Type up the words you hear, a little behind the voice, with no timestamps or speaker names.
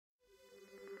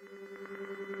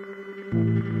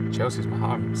Chelsea's my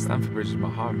home, Stamford Bridge is my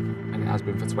home, and it has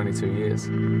been for 22 years.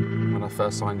 When I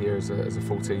first signed here as a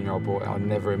 14-year-old boy, I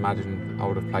never imagined I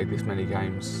would have played this many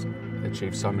games,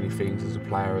 achieved so many things as a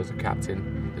player, as a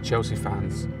captain. The Chelsea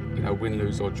fans, you know, win,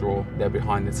 lose or draw, they're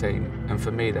behind the team. And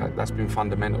for me, that's been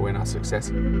fundamental in our success.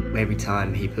 Every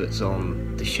time he puts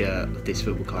on the shirt of this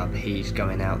football club, he's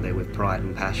going out there with pride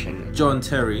and passion. John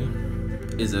Terry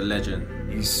is a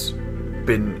legend. He's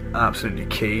been absolutely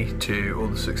key to all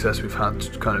the success we've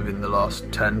had kind of in the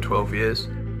last 10, 12 years.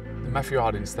 The Matthew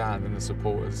Harding stand and the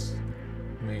supporters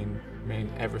mean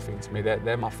everything to me.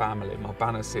 They're my family. My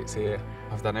banner sits here.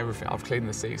 I've done everything. I've cleaned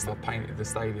the seats, I've painted the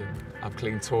stadium, I've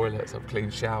cleaned toilets, I've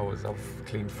cleaned showers, I've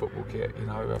cleaned football kit. You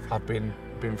know, I've been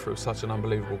through such an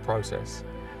unbelievable process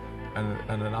and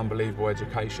an unbelievable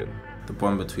education. The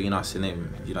bond between us and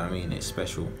him, you know what I mean, it's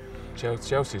special.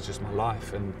 Chelsea's just my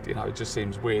life, and you know, it just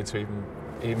seems weird to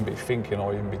even be thinking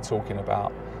or even be talking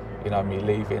about, you know, me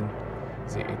leaving.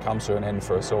 It comes to an end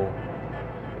for us all.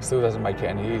 It still doesn't make it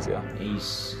any easier.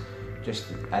 He's just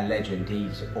a legend. He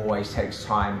always takes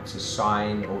time to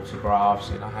sign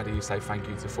autographs. You know, how do you say thank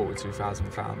you to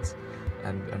 42,000 fans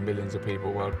and millions of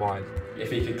people worldwide?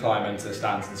 If he could climb into the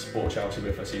stands and support Chelsea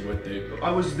with us, he would do.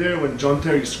 I was there when John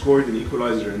Terry scored an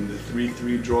equaliser in the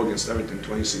 3-3 draw against Everton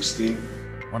 2016.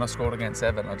 When I scored against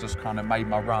Everton, I just kind of made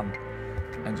my run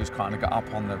and just kind of got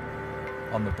up on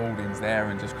the boardings there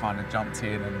and just kind of jumped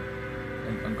in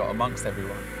and got amongst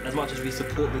everyone. As much as we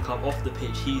support the club off the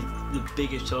pitch, he's the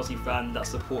biggest Chelsea fan that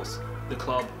supports the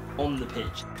club on the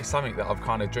pitch. It's something that I've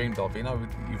kind of dreamed of. You know,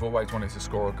 you've always wanted to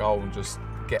score a goal and just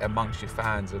get amongst your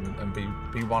fans and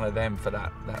be one of them for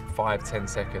that 5-10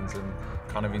 seconds and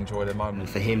kind of enjoy the moment. And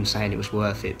for him saying it was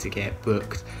worth it to get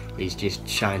booked is just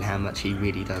showing how much he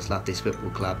really does love this football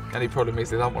club. The only problem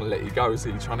is they don't want to let you go, so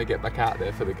you're trying to get back out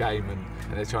there for the game and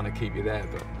they're trying to keep you there.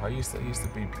 But I used to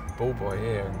be ball boy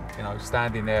here, and you know,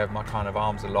 standing there with my kind of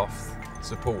arms aloft,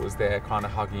 supporters there kind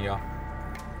of hugging you.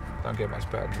 Don't get much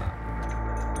better than that.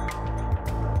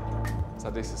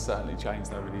 So this has certainly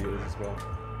changed over the years as well.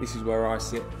 This is where I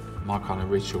sit. My kind of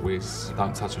ritual is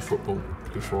don't touch a football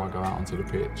before I go out onto the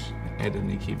pitch. Ed, and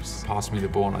he keeps passing me the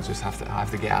ball and I have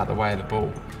to get out of the way of the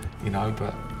ball, you know,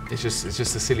 but it's just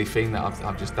a silly thing that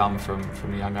I've just done from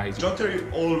a young age. John Terry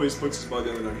always puts his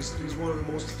body on the line. He's one of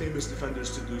the most famous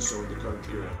defenders to do so in the current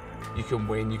era. You can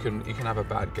win, you can have a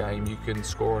bad game, you can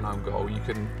score an own goal, you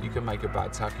can make a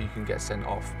bad tackle, you can get sent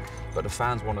off, but the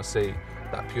fans want to see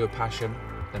that pure passion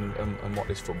and what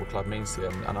this football club means to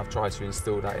them, and I've tried to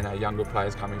instill that in our younger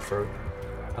players coming through,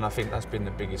 and I think that's been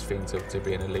the biggest thing to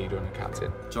being a leader and a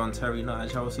captain. John Terry not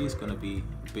at Chelsea is going to be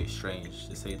a bit strange,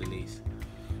 to say the least,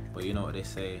 but you know what they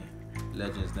say,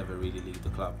 legends never really leave the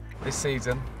club. This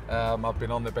season I've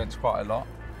been on the bench quite a lot,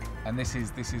 and this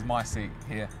is my seat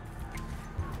here.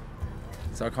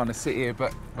 So I kind of sit here,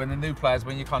 but when the new players,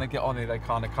 when you kind of get on here, they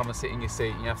kind of come and sit in your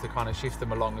seat, and you have to kind of shift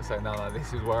them along and say, no,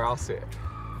 this is where I'll sit.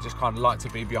 Just kind of like to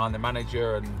be behind the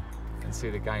manager and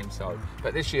see the game. So,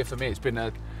 but this year for me, it's been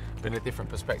a different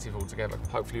perspective altogether.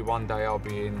 Hopefully one day I'll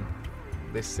be in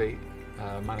this seat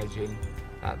managing.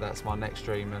 That's my next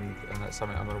dream, and that's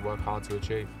something I'm going to work hard to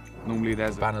achieve. Normally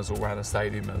there's banners all around the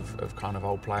stadium of kind of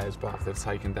old players, but they've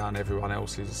taken down everyone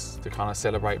else's to kind of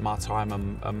celebrate my time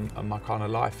and my kind of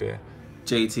life here.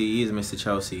 JT is Mr.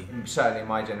 Chelsea. Certainly in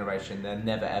my generation, there'll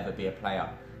never ever be a player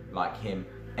like him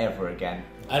ever again.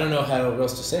 I don't know how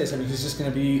else to say this. I mean, he's just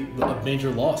going to be a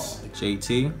major loss.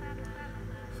 JT,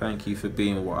 thank you for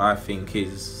being what I think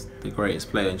is the greatest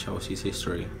player in Chelsea's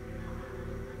history.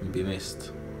 You'll be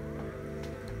missed.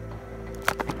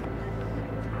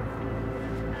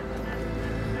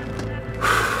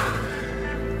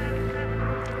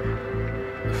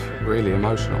 Really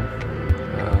emotional.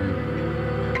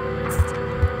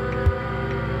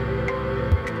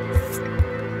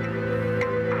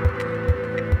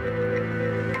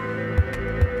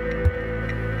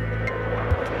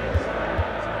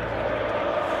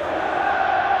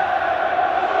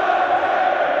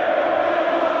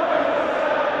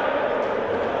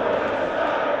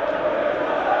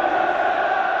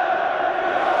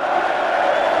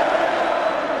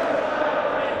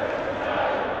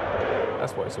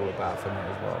 That's what it's all about for me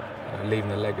as well. You know,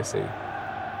 leaving a legacy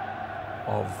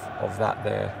of that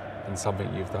there and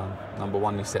something you've done. Number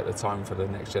one, you set the tone for the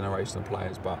next generation of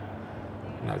players, but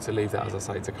you know, to leave that, as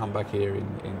I say, to come back here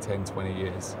in 10, 20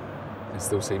 years and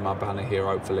still see my banner here,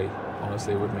 hopefully,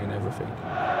 honestly, would mean everything.